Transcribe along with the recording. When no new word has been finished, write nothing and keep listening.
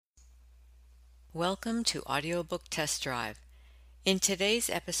Welcome to Audiobook Test Drive. In today's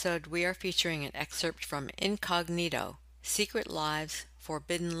episode, we are featuring an excerpt from Incognito, Secret Lives,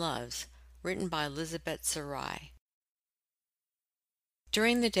 Forbidden Loves, written by Elizabeth Sarai.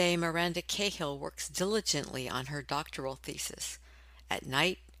 During the day, Miranda Cahill works diligently on her doctoral thesis. At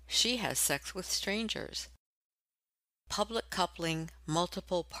night, she has sex with strangers. Public coupling,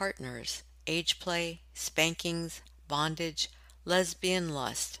 multiple partners, age play, spankings, bondage, lesbian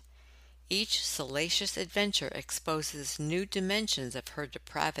lust. Each salacious adventure exposes new dimensions of her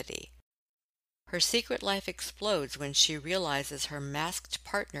depravity. Her secret life explodes when she realizes her masked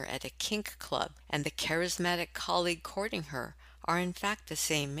partner at a kink club and the charismatic colleague courting her are in fact the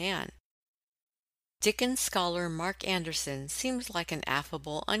same man. Dickens scholar Mark Anderson seems like an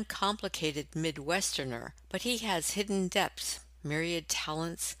affable, uncomplicated Midwesterner, but he has hidden depths, myriad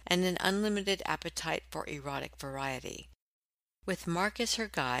talents, and an unlimited appetite for erotic variety. With Mark as her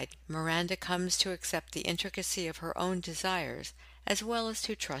guide, Miranda comes to accept the intricacy of her own desires, as well as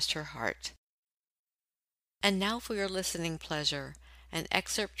to trust her heart. And now for your listening pleasure, an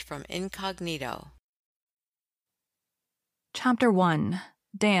excerpt from Incognito. Chapter 1.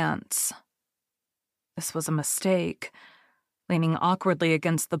 Dance. This was a mistake. Leaning awkwardly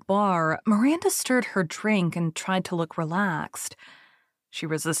against the bar, Miranda stirred her drink and tried to look relaxed. She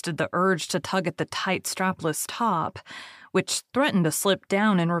resisted the urge to tug at the tight strapless top, which threatened to slip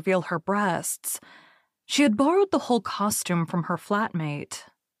down and reveal her breasts. She had borrowed the whole costume from her flatmate.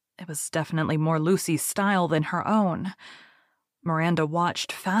 It was definitely more Lucy's style than her own. Miranda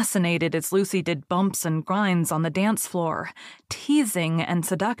watched fascinated as Lucy did bumps and grinds on the dance floor, teasing and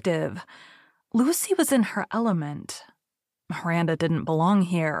seductive. Lucy was in her element. Miranda didn't belong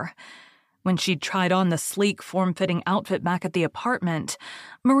here. When she'd tried on the sleek, form-fitting outfit back at the apartment,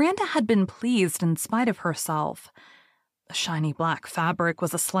 Miranda had been pleased in spite of herself. The shiny black fabric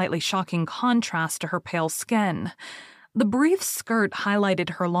was a slightly shocking contrast to her pale skin. The brief skirt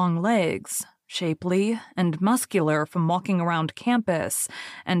highlighted her long legs, shapely and muscular from walking around campus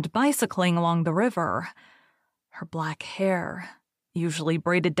and bicycling along the river. Her black hair, usually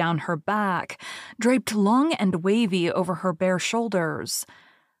braided down her back, draped long and wavy over her bare shoulders.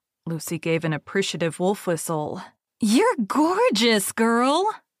 Lucy gave an appreciative wolf whistle. "You're gorgeous,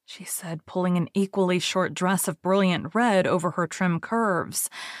 girl," she said, pulling an equally short dress of brilliant red over her trim curves.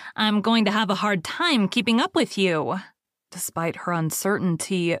 "I'm going to have a hard time keeping up with you." Despite her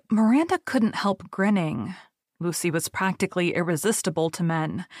uncertainty, Miranda couldn't help grinning. Lucy was practically irresistible to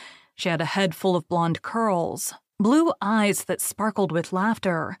men. She had a head full of blonde curls, blue eyes that sparkled with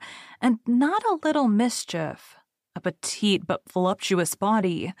laughter, and not a little mischief. A petite but voluptuous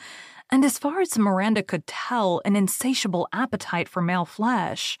body, and as far as Miranda could tell, an insatiable appetite for male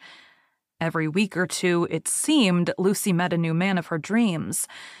flesh. Every week or two, it seemed, Lucy met a new man of her dreams.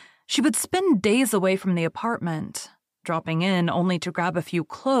 She would spend days away from the apartment, dropping in only to grab a few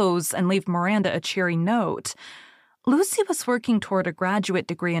clothes and leave Miranda a cheery note. Lucy was working toward a graduate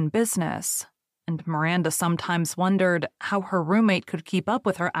degree in business, and Miranda sometimes wondered how her roommate could keep up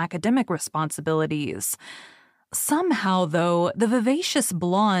with her academic responsibilities. Somehow, though, the vivacious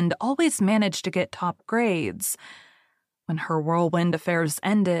blonde always managed to get top grades. When her whirlwind affairs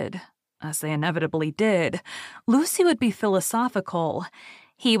ended, as they inevitably did, Lucy would be philosophical.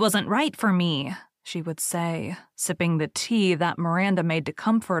 "He wasn't right for me," she would say, sipping the tea that Miranda made to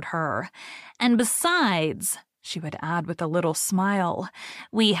comfort her. "And besides," she would add with a little smile,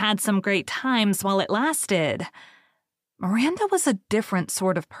 "we had some great times while it lasted." Miranda was a different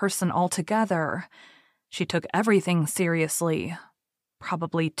sort of person altogether. She took everything seriously,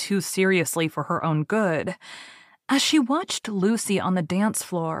 probably too seriously for her own good. As she watched Lucy on the dance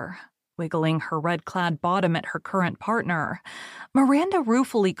floor, wiggling her red-clad bottom at her current partner, Miranda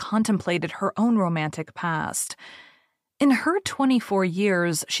ruefully contemplated her own romantic past. In her 24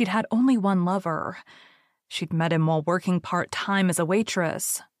 years, she'd had only one lover. She'd met him while working part-time as a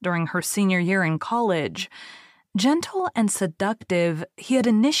waitress during her senior year in college. Gentle and seductive, he had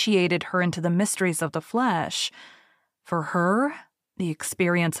initiated her into the mysteries of the flesh. For her, the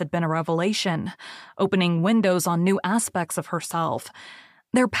experience had been a revelation, opening windows on new aspects of herself.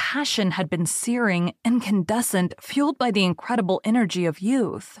 Their passion had been searing, incandescent, fueled by the incredible energy of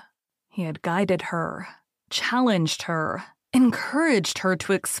youth. He had guided her, challenged her, encouraged her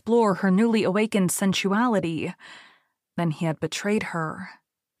to explore her newly awakened sensuality. Then he had betrayed her,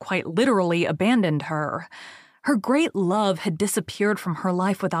 quite literally abandoned her. Her great love had disappeared from her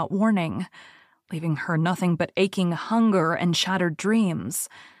life without warning, leaving her nothing but aching hunger and shattered dreams.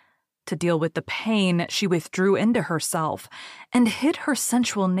 To deal with the pain, she withdrew into herself and hid her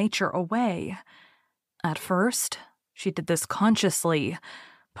sensual nature away. At first, she did this consciously,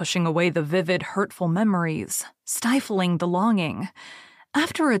 pushing away the vivid, hurtful memories, stifling the longing.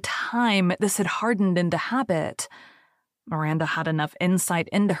 After a time, this had hardened into habit. Miranda had enough insight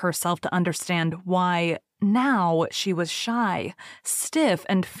into herself to understand why, now, she was shy, stiff,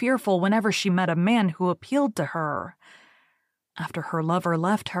 and fearful whenever she met a man who appealed to her. After her lover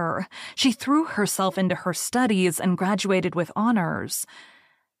left her, she threw herself into her studies and graduated with honors.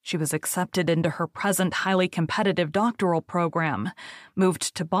 She was accepted into her present highly competitive doctoral program,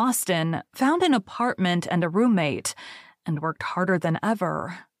 moved to Boston, found an apartment and a roommate, and worked harder than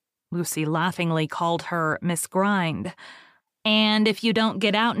ever. Lucy laughingly called her Miss Grind. "And if you don't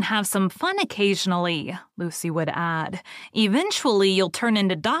get out and have some fun occasionally," Lucy would add, "eventually you'll turn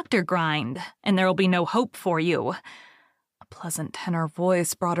into Dr. Grind, and there'll be no hope for you." A pleasant tenor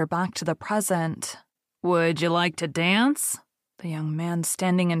voice brought her back to the present. "Would you like to dance?" The young man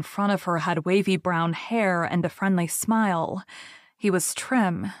standing in front of her had wavy brown hair and a friendly smile. He was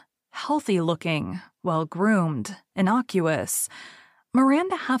trim, healthy-looking, well-groomed, innocuous.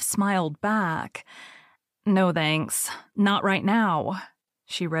 Miranda half smiled back. "No thanks, not right now."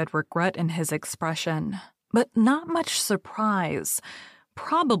 She read regret in his expression, but not much surprise.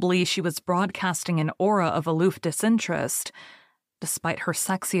 Probably she was broadcasting an aura of aloof disinterest. Despite her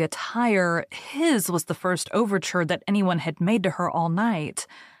sexy attire, his was the first overture that anyone had made to her all night.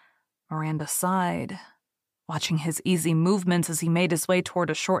 Miranda sighed, watching his easy movements as he made his way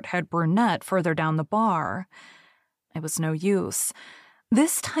toward a short-haired brunette further down the bar. It was no use.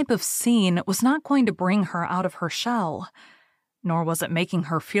 This type of scene was not going to bring her out of her shell, nor was it making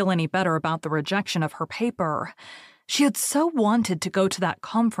her feel any better about the rejection of her paper. She had so wanted to go to that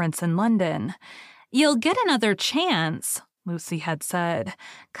conference in London. "You'll get another chance," Lucy had said.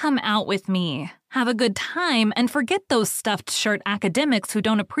 "Come out with me, have a good time, and forget those stuffed shirt academics who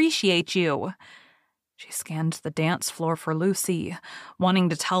don't appreciate you." She scanned the dance floor for Lucy, wanting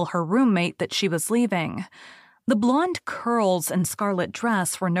to tell her roommate that she was leaving. The blonde curls and scarlet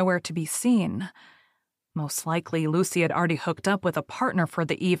dress were nowhere to be seen. Most likely, Lucy had already hooked up with a partner for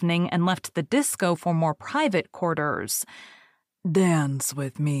the evening and left the disco for more private quarters. "Dance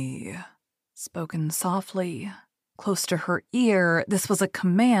with me," spoken softly. Close to her ear, this was a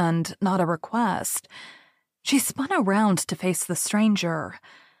command, not a request. She spun around to face the stranger,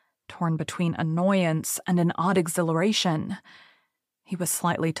 torn between annoyance and an odd exhilaration. He was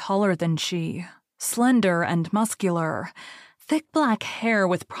slightly taller than she, slender and muscular, thick black hair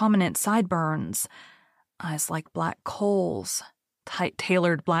with prominent sideburns, eyes like black coals,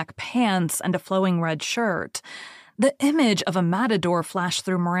 tight-tailored black pants, and a flowing red shirt. The image of a matador flashed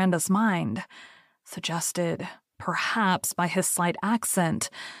through Miranda's mind, suggested, perhaps by his slight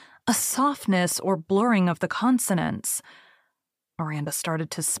accent, a softness or blurring of the consonants. Miranda started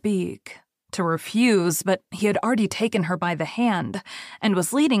to speak, to refuse, but he had already taken her by the hand and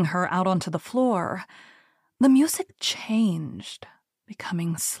was leading her out onto the floor. The music changed,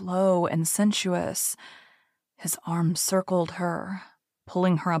 becoming slow and sensuous. His arms circled her,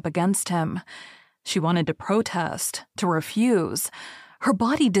 pulling her up against him. She wanted to protest, to refuse. Her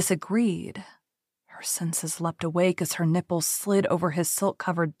body disagreed. Her senses leapt awake as her nipples slid over his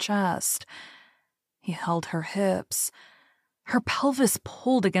silk-covered chest. He held her hips. Her pelvis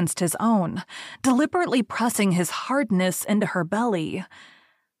pulled against his own, deliberately pressing his hardness into her belly.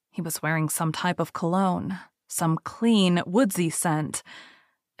 He was wearing some type of cologne, some clean, woodsy scent.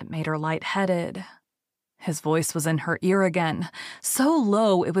 It made her lightheaded. His voice was in her ear again, so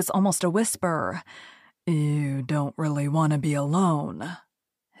low it was almost a whisper. "You don't really want to be alone."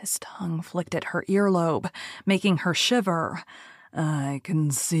 His tongue flicked at her earlobe, making her shiver. "I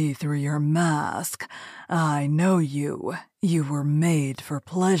can see through your mask. I know you. You were made for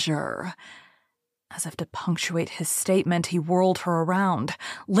pleasure." As if to punctuate his statement, he whirled her around,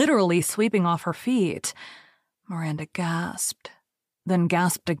 literally sweeping off her feet. Miranda gasped, then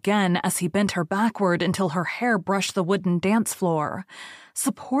gasped again as he bent her backward until her hair brushed the wooden dance floor,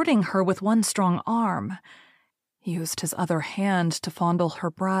 supporting her with one strong arm. He used his other hand to fondle her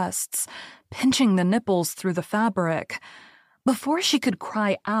breasts, pinching the nipples through the fabric. Before she could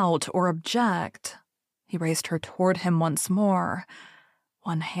cry out or object, he raised her toward him once more,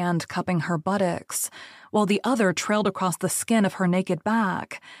 one hand cupping her buttocks, while the other trailed across the skin of her naked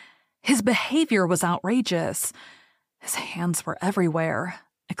back. His behavior was outrageous. His hands were everywhere,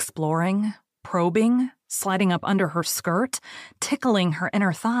 exploring, probing, sliding up under her skirt, tickling her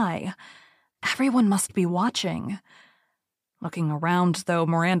inner thigh. Everyone must be watching. Looking around, though,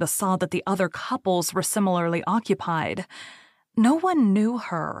 Miranda saw that the other couples were similarly occupied. No one knew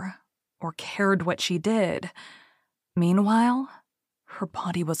her or cared what she did. Meanwhile, her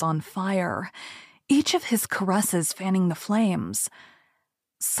body was on fire, each of his caresses fanning the flames.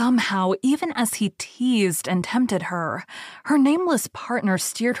 Somehow, even as he teased and tempted her, her nameless partner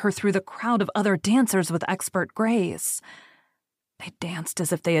steered her through the crowd of other dancers with expert grace. They danced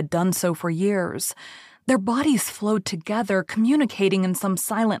as if they had done so for years. Their bodies flowed together, communicating in some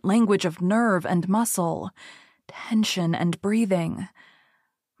silent language of nerve and muscle, tension and breathing.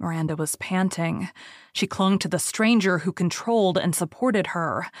 Miranda was panting. She clung to the stranger who controlled and supported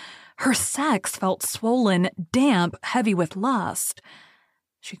her. Her sex felt swollen, damp, heavy with lust.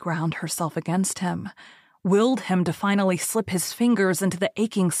 She ground herself against him, willed him to finally slip his fingers into the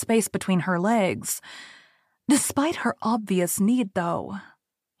aching space between her legs. Despite her obvious need, though,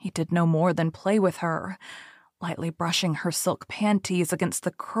 he did no more than play with her, lightly brushing her silk panties against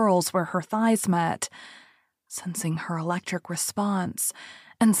the curls where her thighs met, sensing her electric response,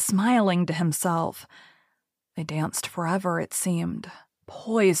 and smiling to himself. They danced forever, it seemed,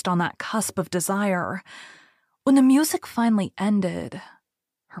 poised on that cusp of desire. When the music finally ended,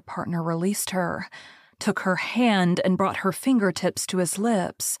 her partner released her, took her hand and brought her fingertips to his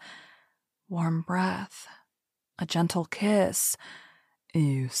lips. Warm breath, a gentle kiss.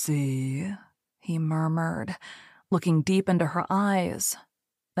 "You see," he murmured, looking deep into her eyes.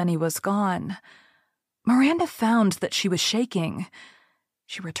 Then he was gone. Miranda found that she was shaking.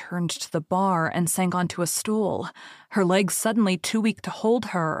 She returned to the bar and sank onto a stool, her legs suddenly too weak to hold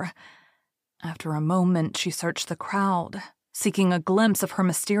her. After a moment, she searched the crowd, seeking a glimpse of her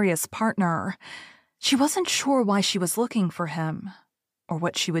mysterious partner. She wasn't sure why she was looking for him, or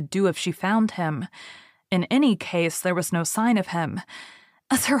what she would do if she found him. In any case, there was no sign of him.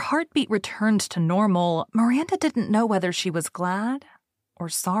 As her heartbeat returned to normal, Miranda didn't know whether she was glad or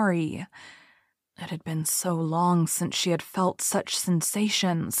sorry. It had been so long since she had felt such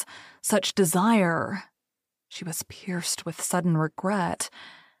sensations, such desire. She was pierced with sudden regret.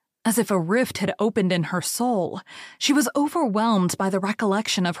 As if a rift had opened in her soul, she was overwhelmed by the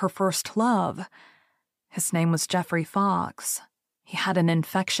recollection of her first love. His name was Jeffrey Fox. He had an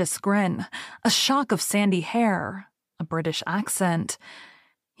infectious grin, a shock of sandy hair, a British accent.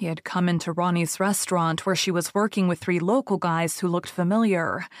 He had come into Ronnie's restaurant where she was working with 3 local guys who looked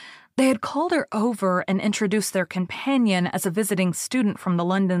familiar. They had called her over and introduced their companion as a visiting student from the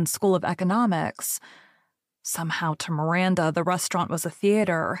London School of Economics. Somehow, to Miranda, the restaurant was a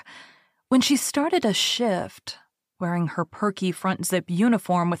theater. When she started a shift, wearing her perky front-zip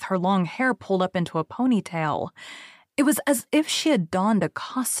uniform with her long hair pulled up into a ponytail, it was as if she had donned a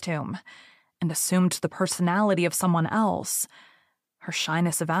costume and assumed the personality of someone else. Her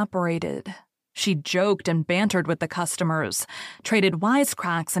shyness evaporated. She joked and bantered with the customers, traded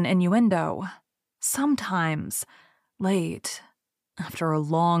wisecracks and innuendo. Sometimes, late, after a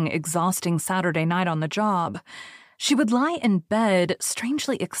long, exhausting Saturday night on the job, she would lie in bed,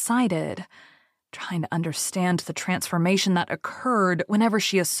 strangely excited, trying to understand the transformation that occurred whenever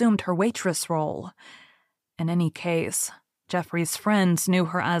she assumed her waitress role. In any case, Jeffrey's friends knew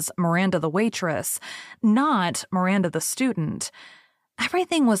her as Miranda the waitress, not Miranda the student.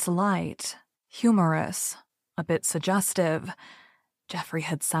 Everything was light, humorous, a bit suggestive. Jeffrey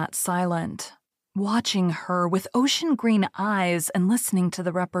had sat silent, watching her with ocean green eyes and listening to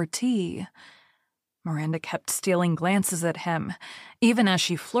the repartee. Miranda kept stealing glances at him, even as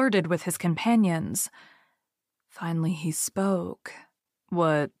she flirted with his companions. Finally, he spoke.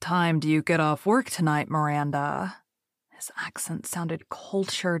 "What time do you get off work tonight, Miranda?" His accent sounded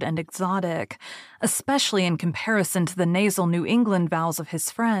cultured and exotic, especially in comparison to the nasal New England vowels of his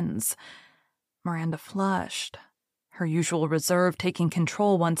friends. Miranda flushed, her usual reserve taking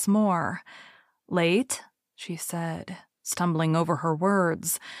control once more. "Late?" she said, stumbling over her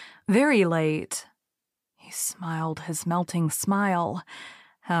words. "Very late." He smiled his melting smile.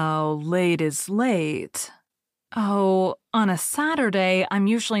 "How late is late?" "Oh, on a Saturday, I'm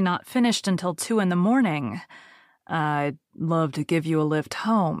usually not finished until 2 in the morning. I'd love to give you a lift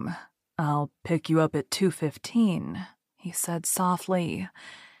home. I'll pick you up at 2:15, he said softly.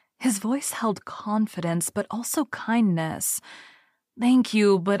 His voice held confidence, but also kindness. "Thank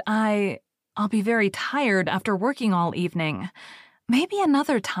you, but I'll be very tired after working all evening. Maybe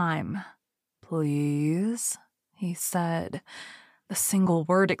another time." "Please," he said, the single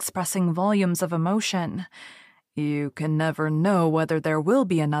word expressing volumes of emotion. "You can never know whether there will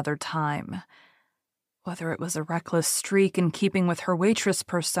be another time." Whether it was a reckless streak in keeping with her waitress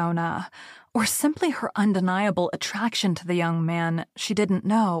persona, or simply her undeniable attraction to the young man, she didn't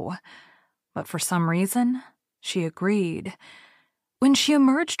know. But for some reason, she agreed. When she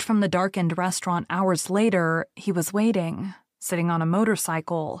emerged from the darkened restaurant hours later, he was waiting, sitting on a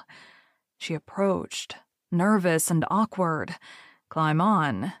motorcycle. She approached, nervous and awkward. "Climb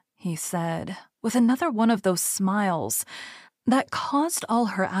on," he said, with another one of those smiles, That caused all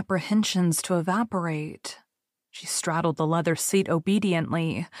her apprehensions to evaporate. She straddled the leather seat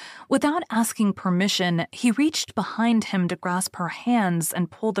obediently. Without asking permission, he reached behind him to grasp her hands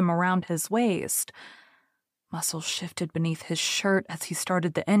and pull them around his waist. Muscles shifted beneath his shirt as he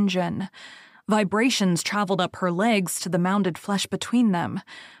started the engine. Vibrations traveled up her legs to the mounded flesh between them,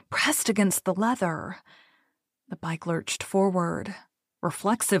 pressed against the leather. The bike lurched forward.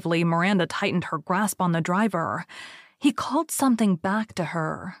 Reflexively, Miranda tightened her grasp on the driver. He called something back to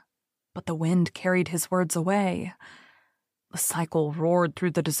her, but the wind carried his words away. The cycle roared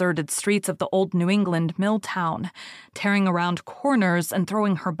through the deserted streets of the old New England mill town, tearing around corners and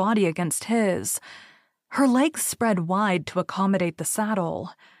throwing her body against his. Her legs spread wide to accommodate the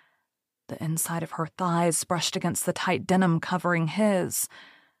saddle. The inside of her thighs brushed against the tight denim covering his.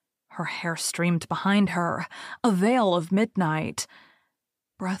 Her hair streamed behind her, a veil of midnight.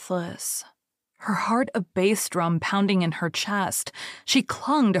 Breathless, her heart a bass drum pounding in her chest, she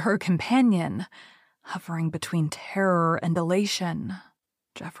clung to her companion, hovering between terror and elation.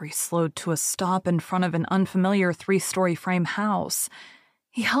 Jeffrey slowed to a stop in front of an unfamiliar 3-story frame house.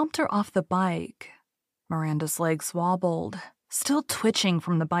 He helped her off the bike. Miranda's legs wobbled, still twitching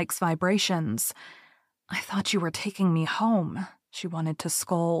from the bike's vibrations. "I thought you were taking me home," she wanted to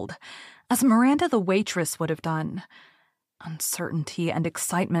scold, as Miranda the waitress would have done. Uncertainty and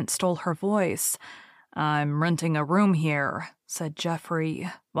excitement stole her voice. "I'm renting a room here," said Jeffrey,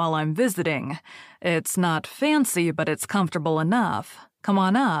 "while I'm visiting. It's not fancy, but it's comfortable enough. Come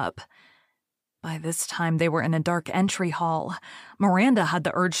on up." By this time, they were in a dark entry hall. Miranda had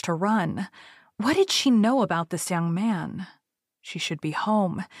the urge to run. What did she know about this young man? She should be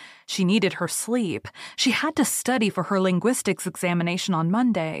home. She needed her sleep. She had to study for her linguistics examination on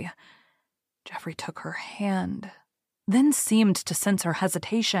Monday. Jeffrey took her hand, then seemed to sense her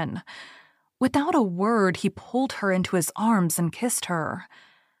hesitation. Without a word, he pulled her into his arms and kissed her.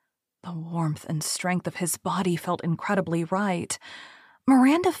 The warmth and strength of his body felt incredibly right.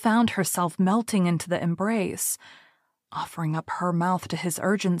 Miranda found herself melting into the embrace, offering up her mouth to his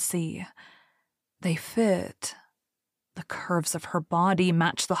urgency. They fit. The curves of her body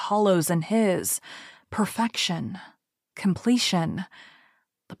matched the hollows in his. Perfection. Completion.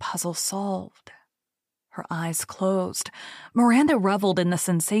 The puzzle solved. Her eyes closed. Miranda reveled in the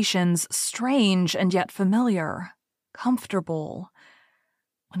sensations, strange and yet familiar, comfortable.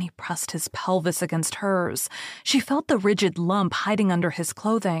 When he pressed his pelvis against hers, she felt the rigid lump hiding under his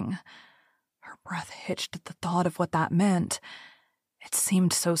clothing. Her breath hitched at the thought of what that meant. It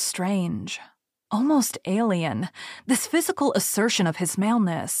seemed so strange, almost alien, this physical assertion of his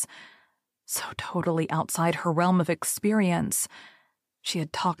maleness, so totally outside her realm of experience. She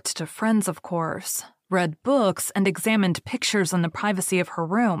had talked to friends, of course, read books, and examined pictures in the privacy of her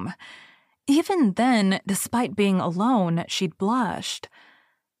room. Even then, despite being alone, she'd blushed.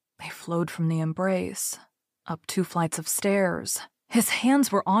 They flowed from the embrace, up 2 flights of stairs. His hands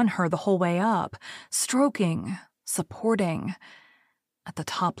were on her the whole way up, stroking, supporting. At the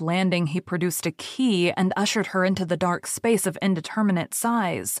top landing, he produced a key and ushered her into the dark space of indeterminate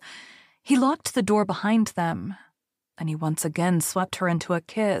size. He locked the door behind them. Then he once again swept her into a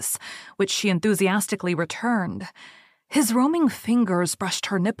kiss, which she enthusiastically returned. His roaming fingers brushed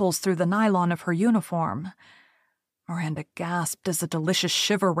her nipples through the nylon of her uniform. Miranda gasped as a delicious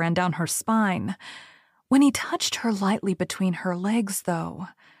shiver ran down her spine. When he touched her lightly between her legs, though,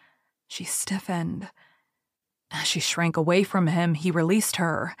 she stiffened. As she shrank away from him, he released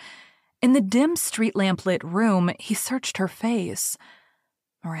her. In the dim street lamp-lit room, he searched her face.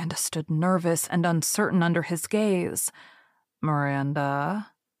 Miranda stood nervous and uncertain under his gaze.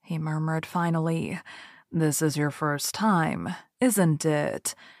 "Miranda," he murmured finally, "this is your first time, isn't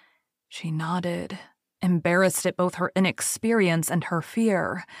it?" She nodded, embarrassed at both her inexperience and her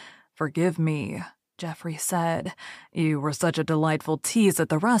fear. "Forgive me," Jeffrey said. "You were such a delightful tease at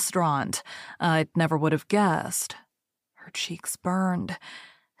the restaurant. I never would have guessed." Her cheeks burned.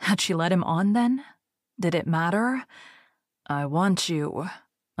 Had she let him on then? Did it matter? "I want you.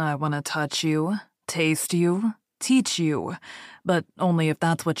 I want to touch you, taste you, teach you, but only if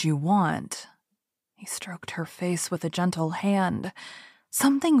that's what you want." He stroked her face with a gentle hand.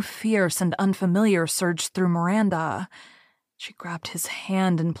 Something fierce and unfamiliar surged through Miranda. She grabbed his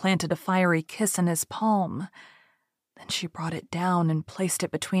hand and planted a fiery kiss in his palm. Then she brought it down and placed it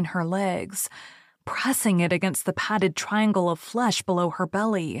between her legs, pressing it against the padded triangle of flesh below her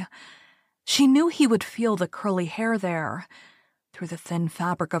belly. She knew he would feel the curly hair there, through the thin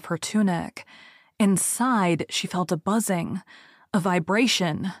fabric of her tunic. Inside, she felt a buzzing, a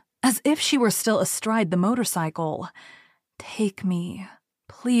vibration, as if she were still astride the motorcycle. "Take me.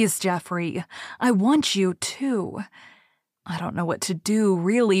 Please, Jeffrey. I want you, too." I don't know what to do,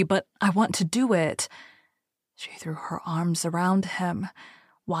 really, but I want to do it. She threw her arms around him,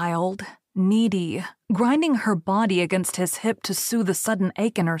 wild, needy, grinding her body against his hip to soothe the sudden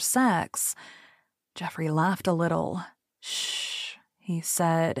ache in her sex. Jeffrey laughed a little. "Shh," he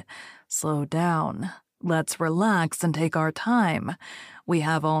said. "Slow down. Let's relax and take our time. We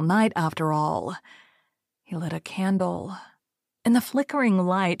have all night, after all." He lit a candle. In the flickering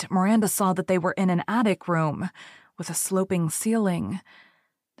light, Miranda saw that they were in an attic room with a sloping ceiling.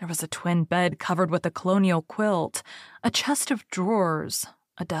 There was a twin bed covered with a colonial quilt, a chest of drawers,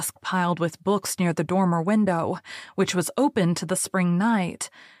 a desk piled with books near the dormer window, which was open to the spring night.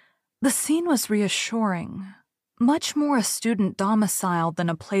 The scene was reassuring, much more a student domicile than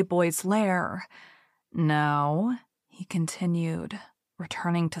a playboy's lair. "Now," he continued,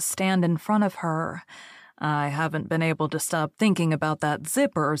 returning to stand in front of her, "I haven't been able to stop thinking about that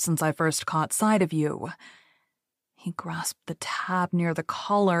zipper since I first caught sight of you." He grasped the tab near the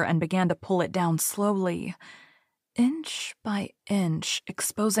collar and began to pull it down slowly, inch by inch,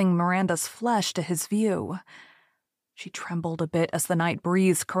 exposing Miranda's flesh to his view. She trembled a bit as the night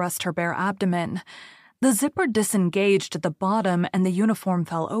breeze caressed her bare abdomen. The zipper disengaged at the bottom and the uniform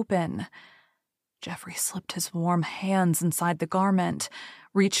fell open. Jeffrey slipped his warm hands inside the garment,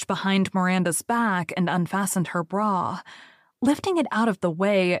 reached behind Miranda's back and unfastened her bra. Lifting it out of the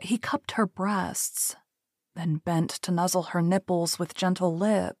way, he cupped her breasts, then bent to nuzzle her nipples with gentle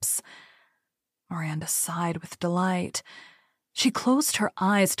lips. Miranda sighed with delight. She closed her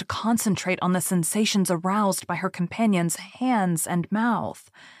eyes to concentrate on the sensations aroused by her companion's hands and mouth.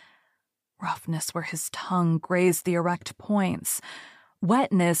 Roughness where his tongue grazed the erect points,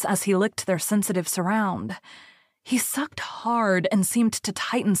 wetness as he licked their sensitive surround. He sucked hard and seemed to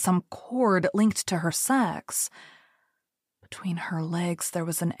tighten some cord linked to her sex. Between her legs there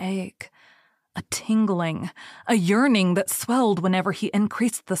was an ache, a tingling, a yearning that swelled whenever he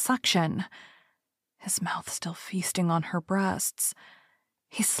increased the suction. His mouth still feasting on her breasts,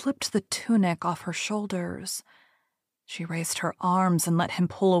 he slipped the tunic off her shoulders. She raised her arms and let him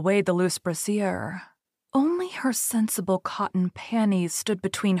pull away the loose brassiere. Only her sensible cotton panties stood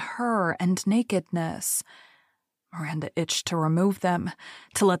between her and nakedness. Miranda itched to remove them,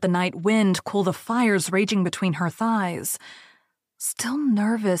 to let the night wind cool the fires raging between her thighs. Still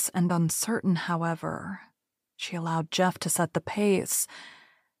nervous and uncertain, however, she allowed Jeff to set the pace.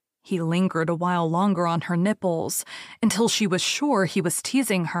 He lingered a while longer on her nipples, until she was sure he was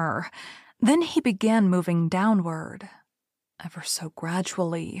teasing her. Then he began moving downward, ever so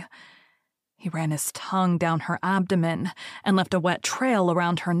gradually. He ran his tongue down her abdomen and left a wet trail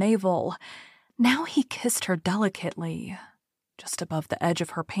around her navel. Now he kissed her delicately, just above the edge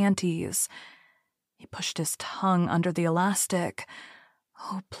of her panties. He pushed his tongue under the elastic.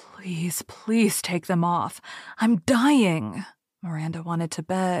 "Oh, please, please take them off. I'm dying," Miranda wanted to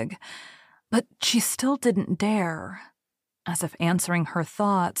beg, but she still didn't dare. As if answering her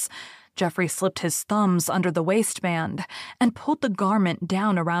thoughts, Jeffrey slipped his thumbs under the waistband and pulled the garment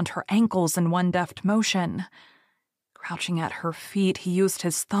down around her ankles in one deft motion. Crouching at her feet, he used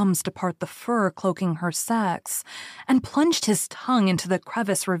his thumbs to part the fur cloaking her sex and plunged his tongue into the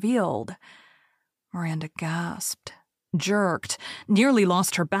crevice revealed. Miranda gasped, jerked, nearly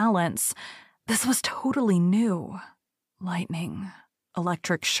lost her balance. This was totally new. Lightning,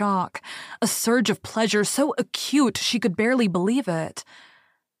 electric shock, a surge of pleasure so acute she could barely believe it.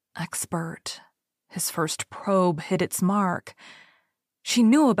 Expert. His first probe hit its mark. She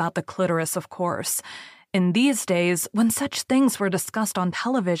knew about the clitoris, of course. In these days, when such things were discussed on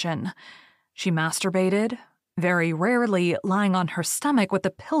television, she masturbated, very rarely lying on her stomach with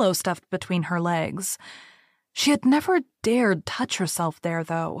a pillow stuffed between her legs. She had never dared touch herself there,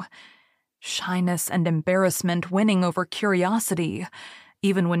 though. Shyness and embarrassment winning over curiosity,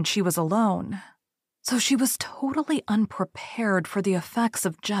 even when she was alone. So she was totally unprepared for the effects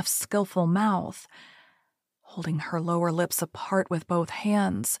of Jeff's skillful mouth. Holding her lower lips apart with both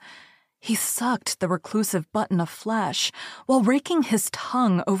hands, he sucked the reclusive button of flesh while raking his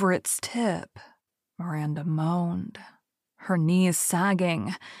tongue over its tip. Miranda moaned, her knees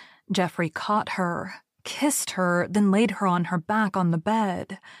sagging. Jeffrey caught her, kissed her, then laid her on her back on the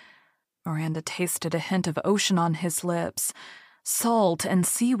bed. Miranda tasted a hint of ocean on his lips, salt and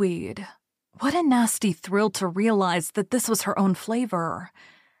seaweed. What a nasty thrill to realize that this was her own flavor.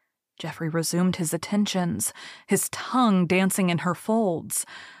 Jeffrey resumed his attentions, his tongue dancing in her folds.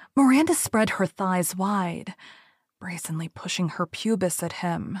 Miranda spread her thighs wide, brazenly pushing her pubis at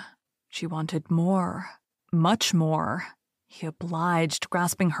him. She wanted more, much more. He obliged,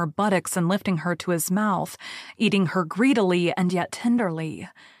 grasping her buttocks and lifting her to his mouth, eating her greedily and yet tenderly.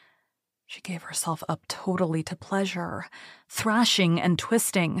 She gave herself up totally to pleasure, thrashing and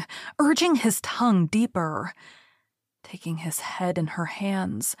twisting, urging his tongue deeper. Taking his head in her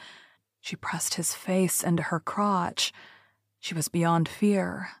hands, she pressed his face into her crotch. She was beyond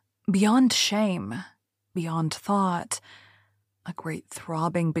fear, beyond shame, beyond thought. A great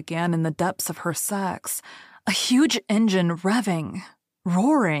throbbing began in the depths of her sex, a huge engine revving,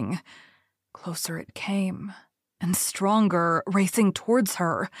 roaring. Closer it came, and stronger, racing towards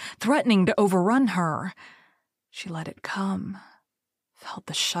her, threatening to overrun her. She let it come, felt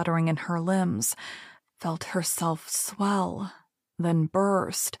the shuddering in her limbs, felt herself swell, then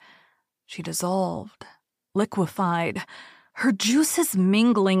burst. She dissolved, liquefied, her juices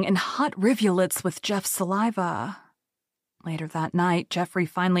mingling in hot rivulets with Jeff's saliva. Later that night, Jeffrey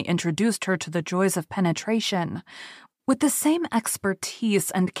finally introduced her to the joys of penetration, with the same expertise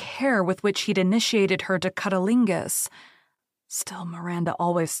and care with which he'd initiated her to cunnilingus. Still, Miranda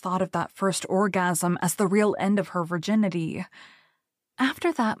always thought of that first orgasm as the real end of her virginity.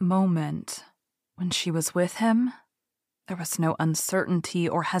 After that moment, when she was with him, there was no uncertainty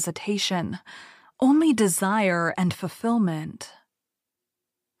or hesitation, only desire and fulfillment.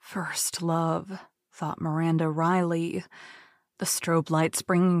 First love, thought Miranda wryly, the strobe lights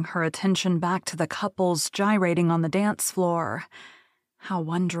bringing her attention back to the couples gyrating on the dance floor. How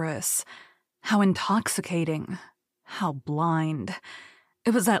wondrous, how intoxicating, how blind.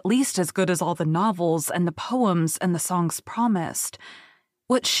 It was at least as good as all the novels and the poems and the songs promised.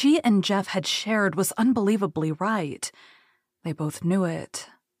 What she and Jeff had shared was unbelievably right. They both knew it.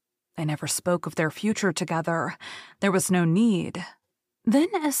 They never spoke of their future together. There was no need. Then,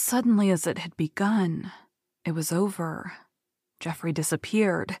 as suddenly as it had begun, it was over. Jeffrey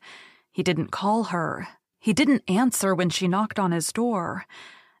disappeared. He didn't call her. He didn't answer when she knocked on his door.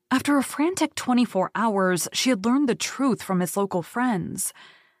 After a frantic 24 hours, she had learned the truth from his local friends.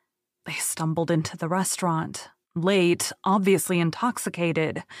 They stumbled into the restaurant, late, obviously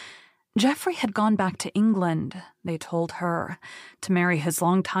intoxicated. Jeffrey had gone back to England, they told her, to marry his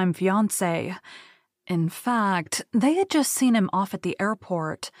longtime fiancée. In fact, they had just seen him off at the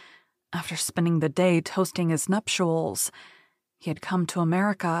airport. After spending the day toasting his nuptials, he had come to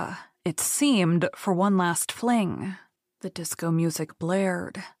America, it seemed, for one last fling. The disco music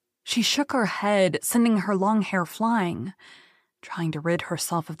blared. She shook her head, sending her long hair flying, trying to rid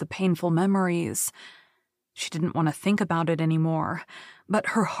herself of the painful memories. She didn't want to think about it anymore, but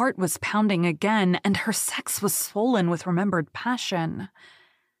her heart was pounding again, and her sex was swollen with remembered passion.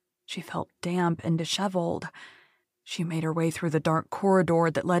 She felt damp and disheveled. She made her way through the dark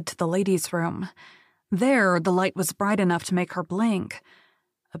corridor that led to the ladies' room. There, the light was bright enough to make her blink.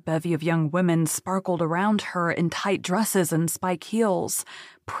 A bevy of young women sparkled around her in tight dresses and spike heels,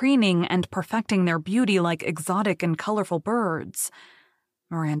 preening and perfecting their beauty like exotic and colorful birds.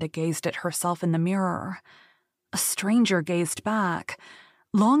 Miranda gazed at herself in the mirror. A stranger gazed back.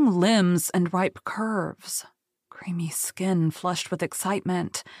 Long limbs and ripe curves. Creamy skin flushed with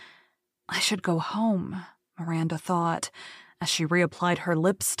excitement. I should go home, Miranda thought, as she reapplied her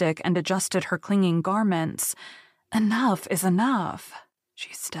lipstick and adjusted her clinging garments. Enough is enough.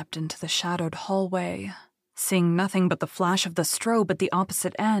 She stepped into the shadowed hallway, seeing nothing but the flash of the strobe at the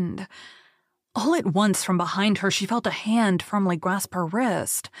opposite end. All at once, from behind her, she felt a hand firmly grasp her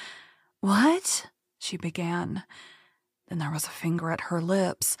wrist. "What?" she began. Then there was a finger at her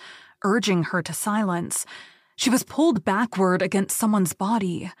lips, urging her to silence. She was pulled backward against someone's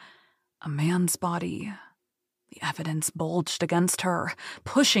body. A man's body. The evidence bulged against her,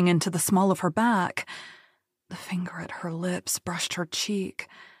 pushing into the small of her back. The finger at her lips brushed her cheek,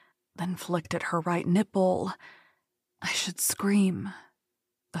 then flicked at her right nipple. I should scream.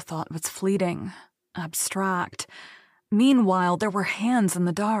 The thought was fleeting, abstract. Meanwhile, there were hands in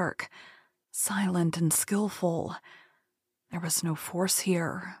the dark, silent and skillful. There was no force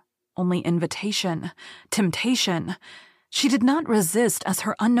here, only invitation, temptation. She did not resist as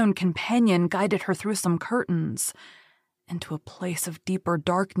her unknown companion guided her through some curtains, into a place of deeper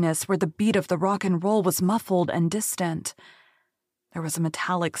darkness where the beat of the rock and roll was muffled and distant. There was a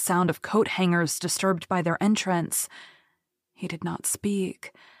metallic sound of coat hangers disturbed by their entrance. He did not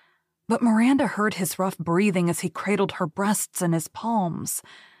speak, but Miranda heard his rough breathing as he cradled her breasts in his palms.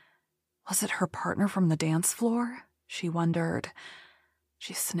 Was it her partner from the dance floor? She wondered.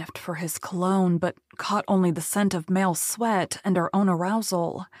 She sniffed for his cologne, but caught only the scent of male sweat and her own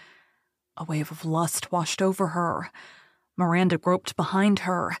arousal. A wave of lust washed over her. Miranda groped behind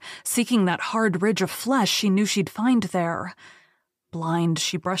her, seeking that hard ridge of flesh she knew she'd find there. Blind,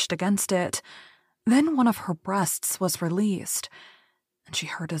 she brushed against it. Then one of her breasts was released, and she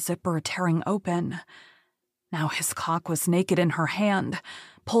heard a zipper tearing open. Now his cock was naked in her hand,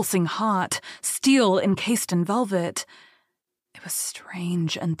 pulsing hot, steel encased in velvet. It was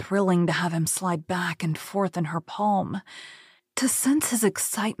strange and thrilling to have him slide back and forth in her palm, to sense his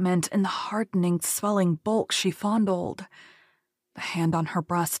excitement in the hardening, swelling bulk she fondled. The hand on her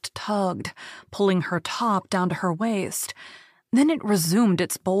breast tugged, pulling her top down to her waist. Then it resumed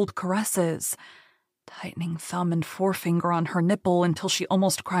its bold caresses, tightening thumb and forefinger on her nipple until she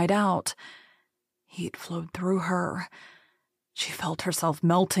almost cried out. Heat flowed through her. She felt herself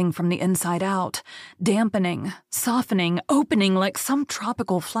melting from the inside out, dampening, softening, opening like some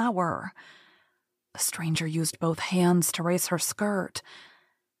tropical flower. The stranger used both hands to raise her skirt.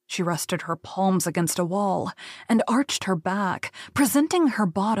 She rested her palms against a wall and arched her back, presenting her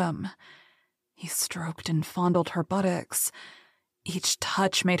bottom. He stroked and fondled her buttocks. Each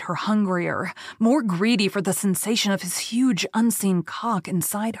touch made her hungrier, more greedy for the sensation of his huge, unseen cock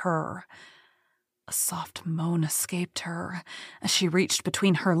inside her. A soft moan escaped her as she reached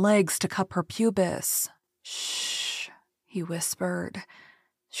between her legs to cup her pubis. "Shh," he whispered.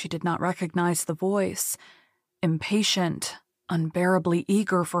 She did not recognize the voice. Impatient, unbearably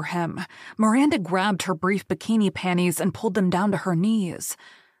eager for him, Miranda grabbed her brief bikini panties and pulled them down to her knees.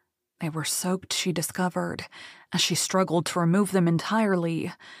 They were soaked, she discovered, as she struggled to remove them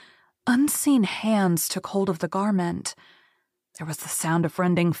entirely. Unseen hands took hold of the garment. There was the sound of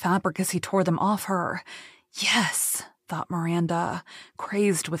rending fabric as he tore them off her. Yes, thought Miranda,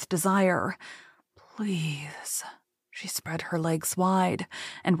 crazed with desire. Please. She spread her legs wide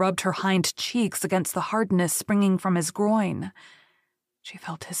and rubbed her hind cheeks against the hardness springing from his groin. She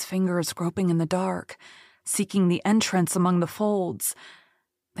felt his fingers groping in the dark, seeking the entrance among the folds.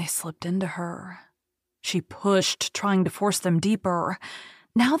 They slipped into her. She pushed, trying to force them deeper.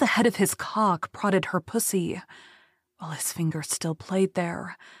 Now the head of his cock prodded her pussy, while his fingers still played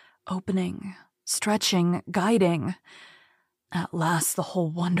there, opening, stretching, guiding. At last the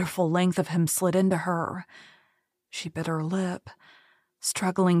whole wonderful length of him slid into her. She bit her lip,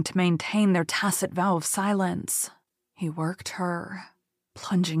 struggling to maintain their tacit vow of silence. He worked her,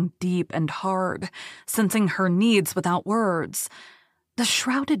 plunging deep and hard, sensing her needs without words. The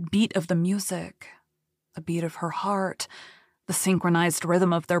shrouded beat of the music, the beat of her heart, the synchronized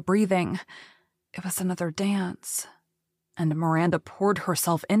rhythm of their breathing. It was another dance, and Miranda poured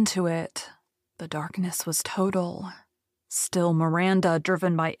herself into it. The darkness was total. Still, Miranda,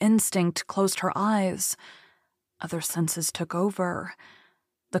 driven by instinct, closed her eyes. Other senses took over.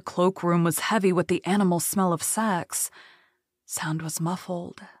 The cloakroom was heavy with the animal smell of sex. Sound was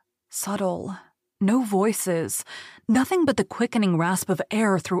muffled, subtle. No voices, nothing but the quickening rasp of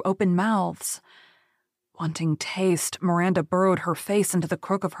air through open mouths. Wanting taste, Miranda burrowed her face into the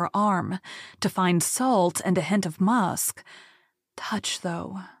crook of her arm to find salt and a hint of musk. Touch,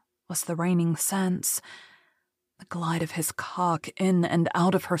 though, was the reigning sense. The glide of his cock in and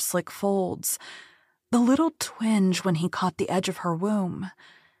out of her slick folds. The little twinge when he caught the edge of her womb.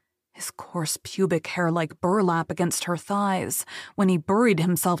 His coarse pubic hair like burlap against her thighs when he buried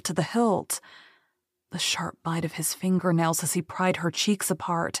himself to the hilt. The sharp bite of his fingernails as he pried her cheeks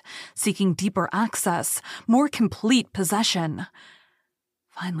apart, seeking deeper access, more complete possession.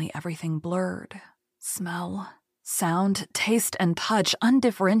 Finally, everything blurred. Smell, sound, taste, and touch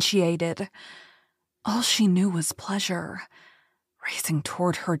undifferentiated. All she knew was pleasure, racing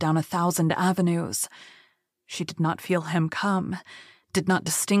toward her down 1,000 avenues. She did not feel him come, did not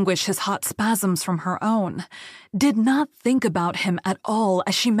distinguish his hot spasms from her own, did not think about him at all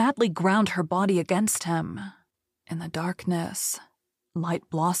as she madly ground her body against him. In the darkness, light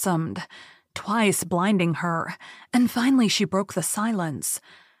blossomed, twice blinding her, and finally she broke the silence,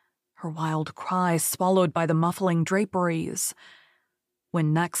 her wild cry swallowed by the muffling draperies.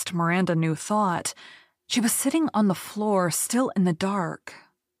 When next Miranda knew thought, she was sitting on the floor, still in the dark,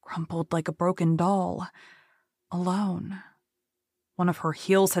 crumpled like a broken doll, alone. One of her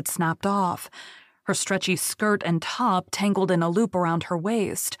heels had snapped off, her stretchy skirt and top tangled in a loop around her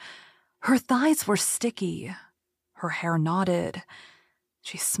waist. Her thighs were sticky, her hair knotted.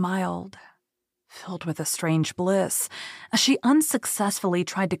 She smiled, filled with a strange bliss, as she unsuccessfully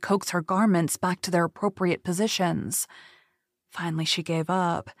tried to coax her garments back to their appropriate positions. Finally, she gave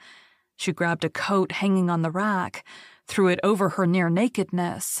up. She grabbed a coat hanging on the rack, threw it over her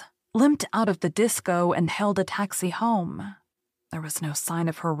near-nakedness, limped out of the disco, and hailed a taxi home. There was no sign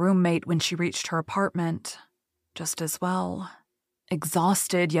of her roommate when she reached her apartment. Just as well.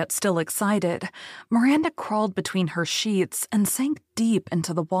 Exhausted yet still excited, Miranda crawled between her sheets and sank deep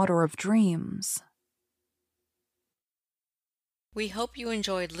into the water of dreams. We hope you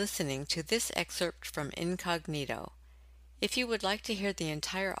enjoyed listening to this excerpt from Incognito. If you would like to hear the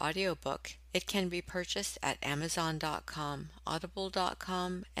entire audiobook, It can be purchased at Amazon.com,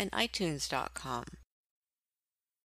 Audible.com, and iTunes.com.